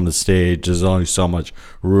room on the stage. There's only so much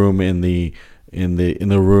room in the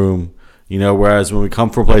room. You know, whereas when we come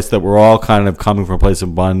from a place that we're all kind of coming from a place of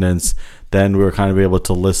abundance, then we're kind of able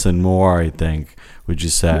to listen more, I think, would you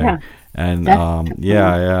say? Yeah. And,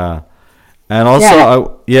 yeah. And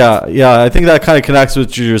also, I think that kind of connects with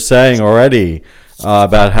what you're saying already,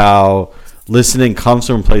 about how listening comes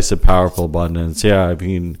from a place of powerful abundance. Yeah, I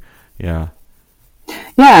mean, yeah.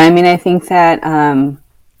 Yeah, I mean, I think that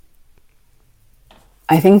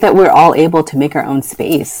we're all able to make our own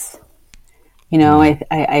space. You know,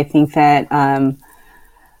 I think that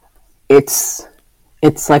it's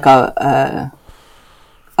like a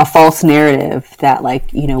false narrative that,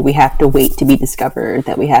 like, you know, we have to wait to be discovered,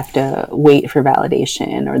 that we have to wait for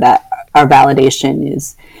validation, or that our validation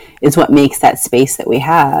is what makes that space that we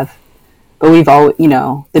have. But we've all, you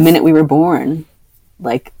know, the minute we were born,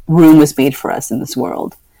 like, room was made for us in this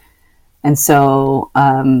world. And so,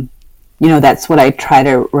 you know, that's what I try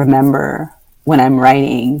to remember when I'm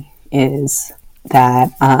writing, is that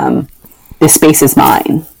this space is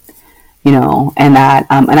mine, you know, and that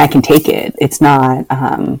and I can take it. It's not,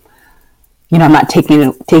 you know, I'm not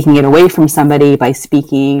taking it away from somebody by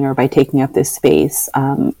speaking or by taking up this space.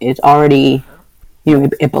 It already, you know,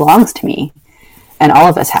 it belongs to me, and all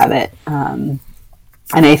of us have it. And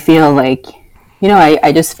I feel like, you know,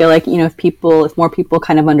 I just feel like, you know, if more people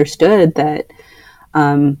kind of understood that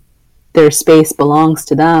their space belongs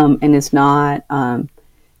to them and is not,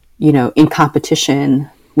 you know, in competition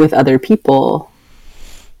with other people,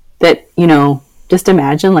 that, you know, just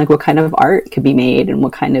imagine, like, what kind of art could be made, and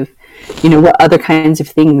what kind of, you know, what other kinds of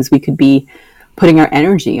things we could be putting our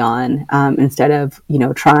energy on, instead of, you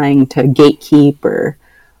know, trying to gatekeep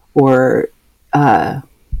or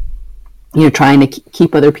you know, trying to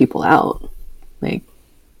keep other people out. Like,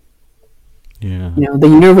 yeah, you know, the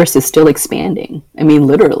universe is still expanding. I mean,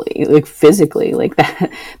 literally, like, physically, like,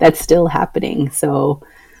 that's still happening. So,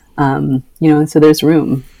 you know, so there's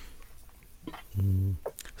room.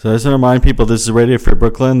 So I just want to remind people, this is Radio Free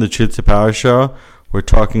Brooklyn, the Truth to Power show. We're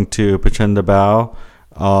talking to Prachanda Bao.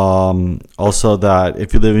 Also, that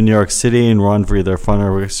if you live in New York City and run for either fun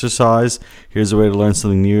or exercise, here's a way to learn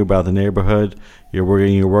something new about the neighborhood you're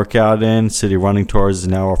getting your workout in. City Running Tours is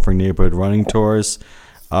now offering neighborhood running tours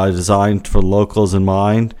designed for locals in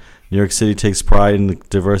mind. New York City takes pride in the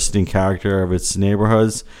diversity and character of its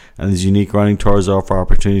neighborhoods, and these unique running tours offer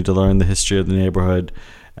opportunity to learn the history of the neighborhood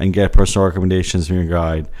and get personal recommendations from your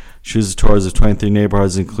guide. Choose the tours of 23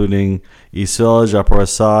 neighborhoods, including East Village, Upper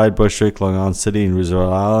West Side, Bushwick, Long Island City, and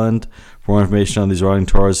Roosevelt Island. For more information on these running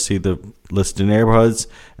tours, see the listed neighborhoods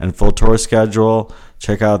and full tour schedule.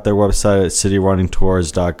 Check out their website at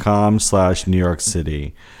cityrunningtours.com/New York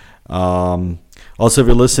City. Also, if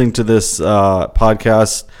you're listening to this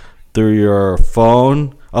podcast through your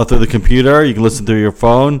phone, through the computer, you can listen through your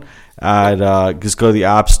phone. Just go to the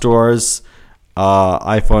app stores,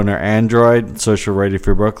 iPhone or Android, search for Radio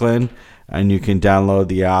Free Brooklyn, and you can download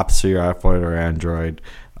the apps for your iPhone or Android.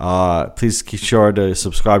 Please keep sure to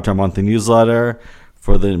subscribe to our monthly newsletter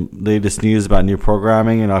for the latest news about new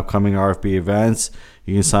programming and upcoming RFB events.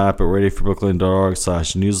 You can sign up at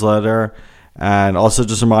radioforbrooklyn.org/newsletter. And also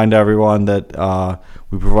just remind everyone that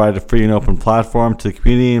we provide a free and open platform to the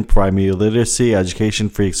community and provide media literacy, education,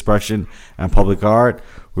 free expression, and public art.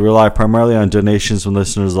 We rely primarily on donations from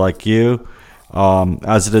listeners like you.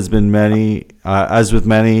 As with many,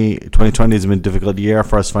 2020 has been a difficult year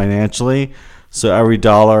for us financially. So every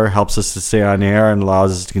dollar helps us to stay on air and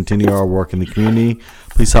allows us to continue our work in the community.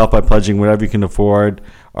 Please help by pledging whatever you can afford.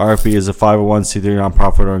 RFB is a 501c3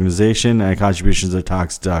 nonprofit organization, and contributions are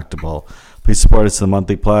tax deductible. Please support us with a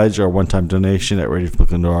monthly pledge or one-time donation at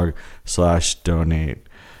radioforbrooklyn.org/donate.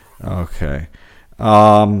 Okay.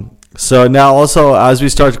 So now also, as we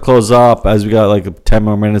start to close up, as we got like 10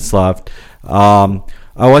 more minutes left, I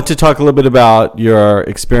want to talk a little bit about your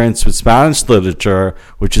experience with Spanish literature,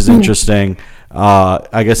 which is interesting.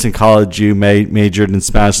 I guess in college you majored in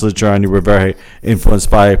Spanish literature and you were very influenced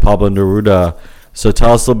by Pablo Neruda. So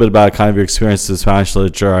tell us a little bit about kind of your experience with Spanish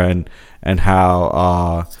literature and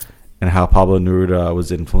how Pablo Neruda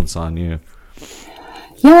was influenced on you.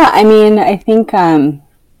 Yeah, I mean, I think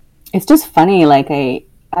it's just funny. Like I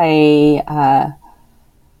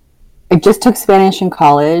just took Spanish in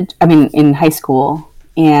college. I mean, in high school,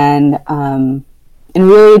 and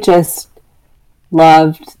really just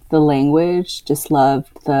loved the language. Just loved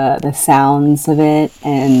the sounds of it,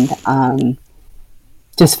 and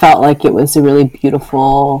just felt like it was a really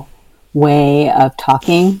beautiful way of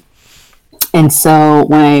talking. And so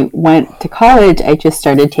when I went to college, I just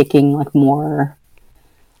started taking like more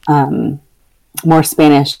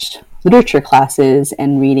Spanish literature classes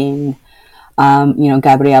and reading,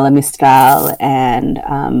 Gabriela Mistral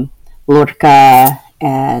and Lorca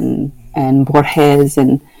and Borges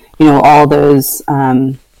and, all those,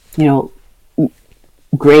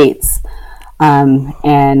 greats,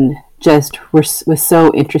 and just was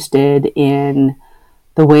so interested in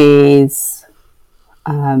the ways,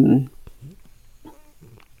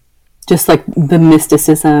 just like the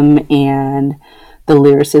mysticism and the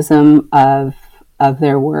lyricism of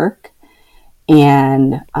their work.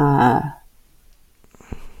 And I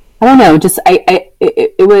don't know, just I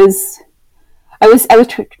was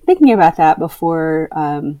thinking about that before,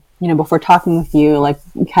 before talking with you, like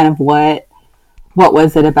kind of what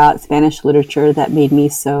was it about Spanish literature that made me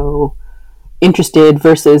so interested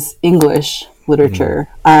versus English literature?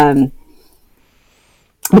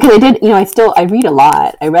 Because I did, I read a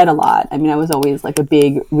lot. I read a lot. I mean, I was always like a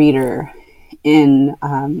big reader when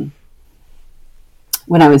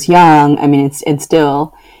I was young. I mean, and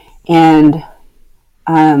still. And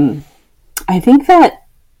I think that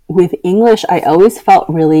with English, I always felt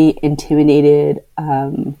really intimidated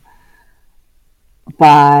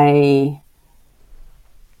by,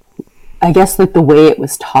 I guess, like the way it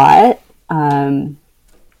was taught.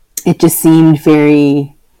 It just seemed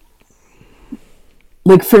very,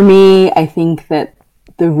 like for me, I think that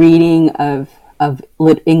the reading of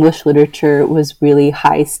English literature was really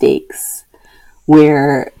high stakes,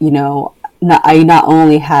 where, I not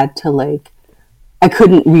only had to I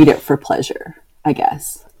couldn't read it for pleasure, I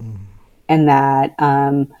guess. And that,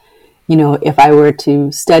 if I were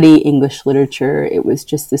to study English literature, it was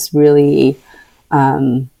just this really,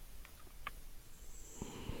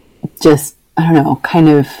 just, I don't know, kind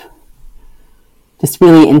of this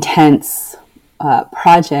really intense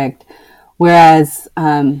project. Whereas,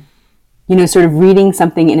 sort of reading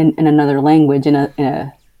something in another language, in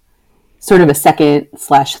a sort of a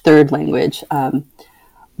second/third language,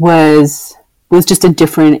 was just a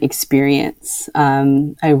different experience.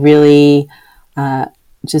 I really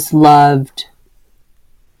just loved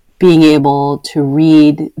being able to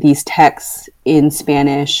read these texts in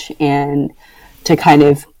Spanish and to kind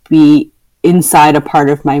of be inside a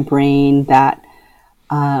part of my brain that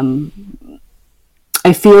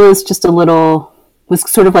I feel is just was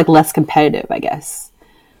sort of like less competitive, I guess,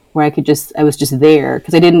 where I was just there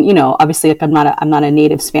because I didn't, obviously like I'm not a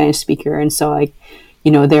native Spanish speaker. And so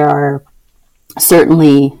there are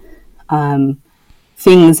certainly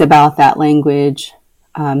things about that language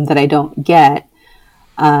that I don't get.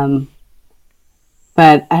 But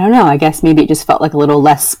I don't know, I guess maybe it just felt like a little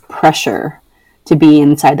less pressure to be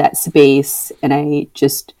inside that space. And I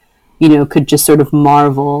just, could just sort of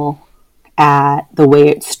marvel at the way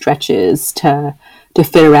it stretches to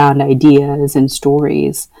fit around ideas and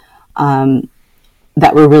stories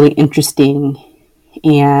that were really interesting.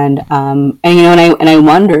 And I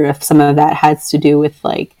wonder if some of that has to do with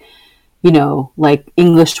like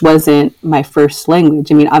English wasn't my first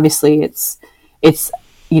language. I mean, obviously it's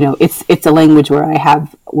a language where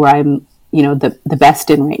I'm, the best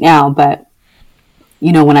in right now. But,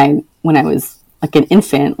 when I was like an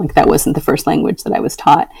infant, like that wasn't the first language that I was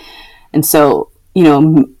taught. And so,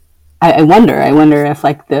 I wonder if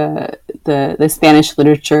like the Spanish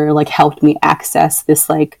literature like helped me access this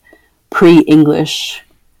like pre-English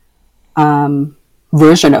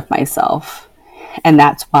version of myself. And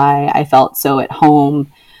that's why I felt so at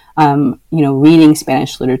home, reading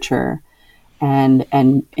Spanish literature and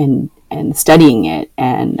studying it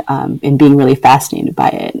and being really fascinated by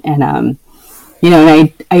it. And,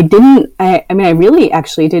 I really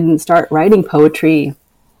actually didn't start writing poetry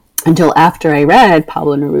until after I read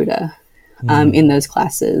Pablo Neruda in those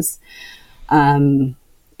classes. And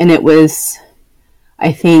it was,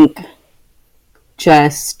 I think,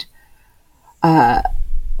 just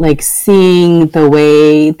like seeing the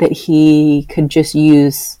way that he could just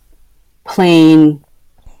use plain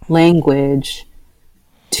language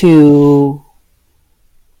to,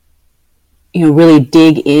 really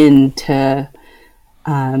dig into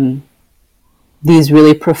these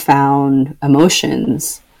really profound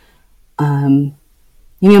emotions.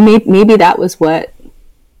 Maybe that was what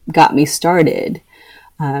got me started.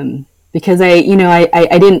 Because I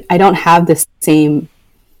don't have the same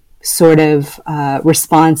sort of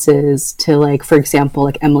responses to, like, for example,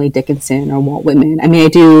 like Emily Dickinson or Walt Whitman. I mean, I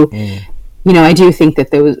do, I do think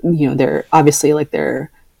that those, they're obviously like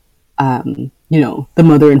they're, the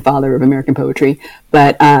mother and father of American poetry,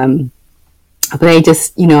 but I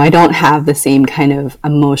just, I don't have the same kind of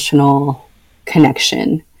emotional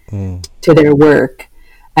connection to their work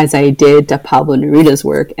as I did to Pablo Neruda's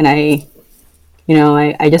work. And I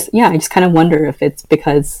just kind of wonder if it's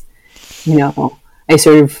because, I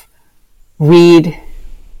sort of read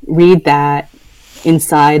that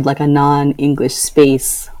inside like a non-English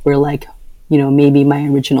space where, like, maybe my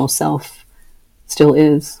original self still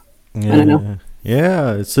is. Yeah. I don't know.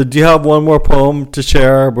 Yeah. So do you have one more poem to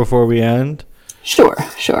share before we end? Sure.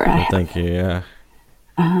 Thank you. Yeah.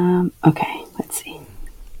 Okay, let's see.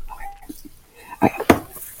 Okay.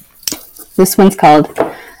 This one's called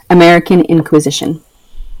American Inquisition.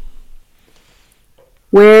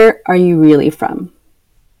 Where are you really from?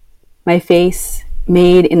 My face,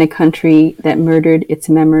 made in a country that murdered its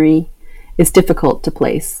memory, is difficult to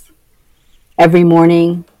place. Every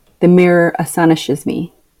morning, the mirror astonishes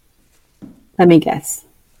me. Let me guess.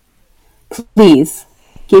 Please,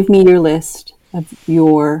 give me your list of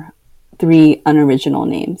your 3 unoriginal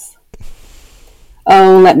names.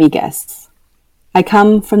 Oh, let me guess. I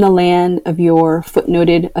come from the land of your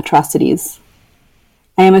footnoted atrocities.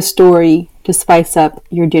 I am a story to spice up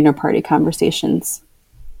your dinner party conversations.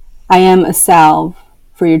 I am a salve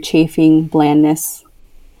for your chafing blandness.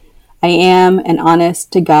 I am an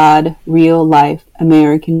honest-to-God, real-life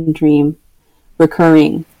American dream,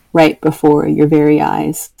 recurring right before your very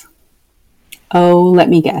eyes. Oh, let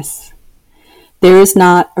me guess. There is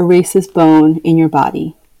not a racist bone in your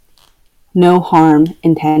body. No harm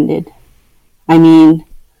intended. I mean,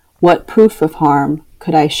 what proof of harm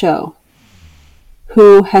could I show?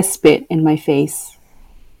 Who has spit in my face?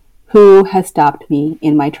 Who has stopped me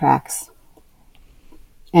in my tracks?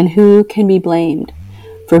 And who can be blamed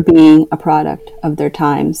for being a product of their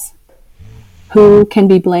times? Who can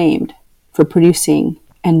be blamed for producing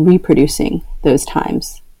and reproducing those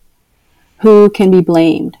times? Who can be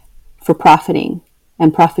blamed for profiting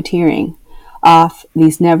and profiteering off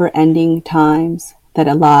these never-ending times that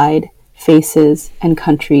allied faces and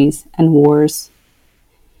countries and wars?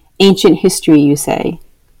 Ancient history, you say,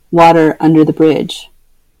 water under the bridge.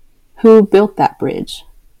 Who built that bridge,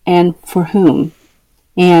 and for whom,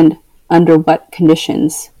 and under what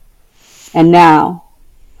conditions? And now,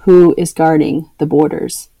 who is guarding the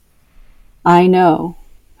borders? I know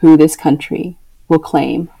who this country will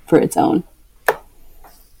claim for its own.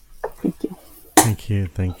 Thank you.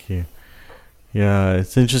 Thank you. Yeah,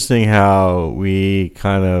 it's interesting how we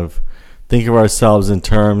kind of think of ourselves in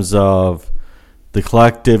terms of the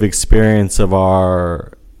collective experience of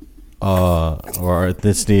our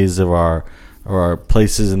ethnicities, of our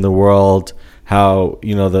places in the world. How,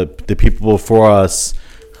 you know, the people before us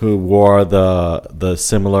who wore the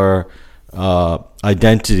similar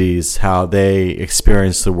identities, how they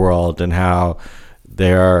experienced the world, and how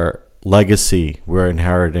their legacy we're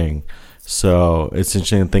inheriting. So it's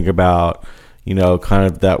interesting to think about, you know, kind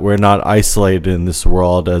of that we're not isolated in this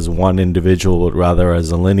world as one individual, but rather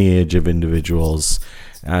as a lineage of individuals,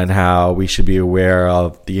 and how we should be aware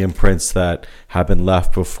of the imprints that have been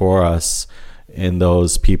left before us in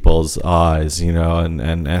those people's eyes, you know,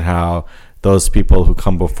 and how those people who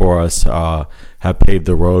come before us have paved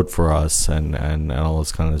the road for us, and all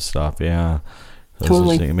this kind of stuff. Yeah.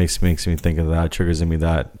 Totally. It makes me think of that, triggers in me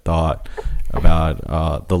that thought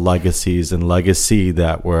about the legacies and legacy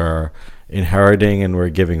that we're inheriting and we're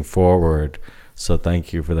giving forward. So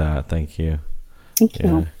thank you for that. Thank you. Thank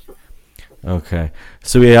you. Okay,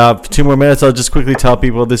 so we have 2 more minutes. I'll just quickly tell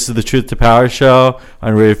people this is the Truth to Power show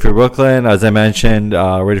on Radio Free Brooklyn. As I mentioned,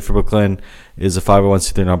 Radio Free Brooklyn is a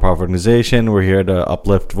 501c3 nonprofit organization. We're here to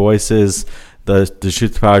uplift voices. The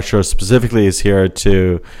Truth to Power show specifically is here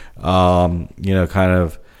to, kind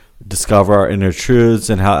of discover our inner truths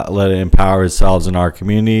and how let it empower ourselves in our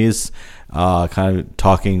communities. Kind of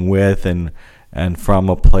talking with and from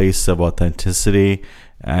a place of authenticity,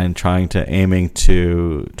 and aiming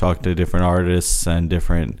to talk to different artists and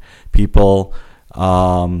different people.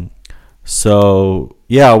 So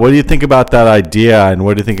yeah, what do you think about that idea, and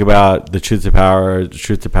what do you think about the Truth to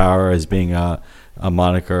Power as being a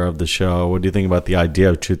moniker of the show? What do you think about the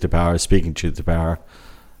idea of Truth to Power, speaking Truth to Power?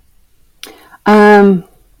 I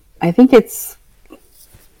think it's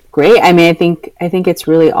great. I mean, I think it's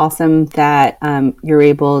really awesome that you're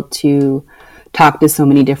able to talk to so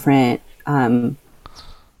many different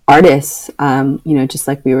artists. Just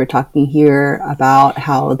like we were talking here about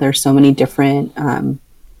how there's so many different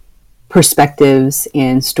perspectives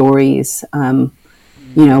and stories,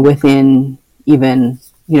 within even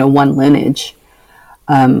one lineage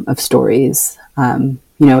of stories.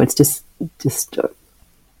 It's just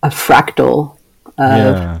a fractal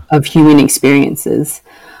of human experiences.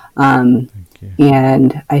 And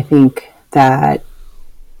I think that,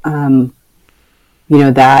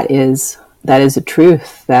 that is a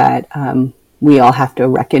truth that we all have to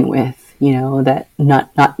reckon with, that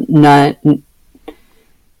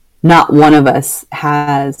not one of us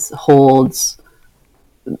holds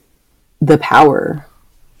the power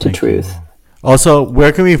to Thank truth. You. Also,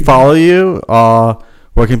 where can we follow you?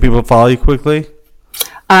 Where can people follow you quickly?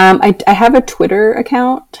 I have a Twitter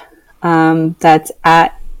account that's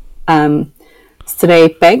at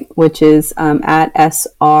Sreypig, which is at SREYPICHCH.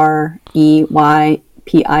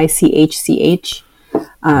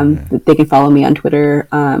 They can follow me on Twitter,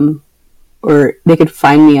 or they could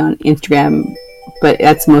find me on Instagram, but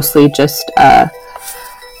that's mostly just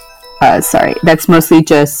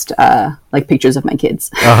like pictures of my kids.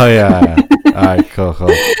 Oh yeah. All right, cool.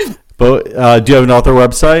 But do you have an author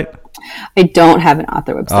website? I don't have an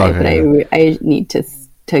author website, but I need to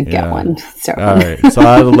get one. So. All right, so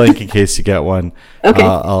I'll add a link in case you get one. Okay.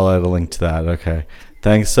 I'll add a link to that. Okay.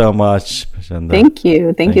 Thanks so much, Prachanda. Thank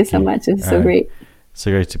you. Thank you so much. It's so great. So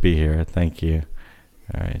great to be here. Thank you.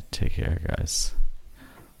 All right, take care, guys.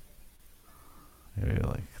 Maybe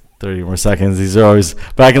like 30 more seconds. These are always,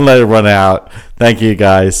 but I can let it run out. Thank you,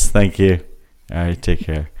 guys. Thank you. All right, take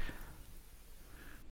care.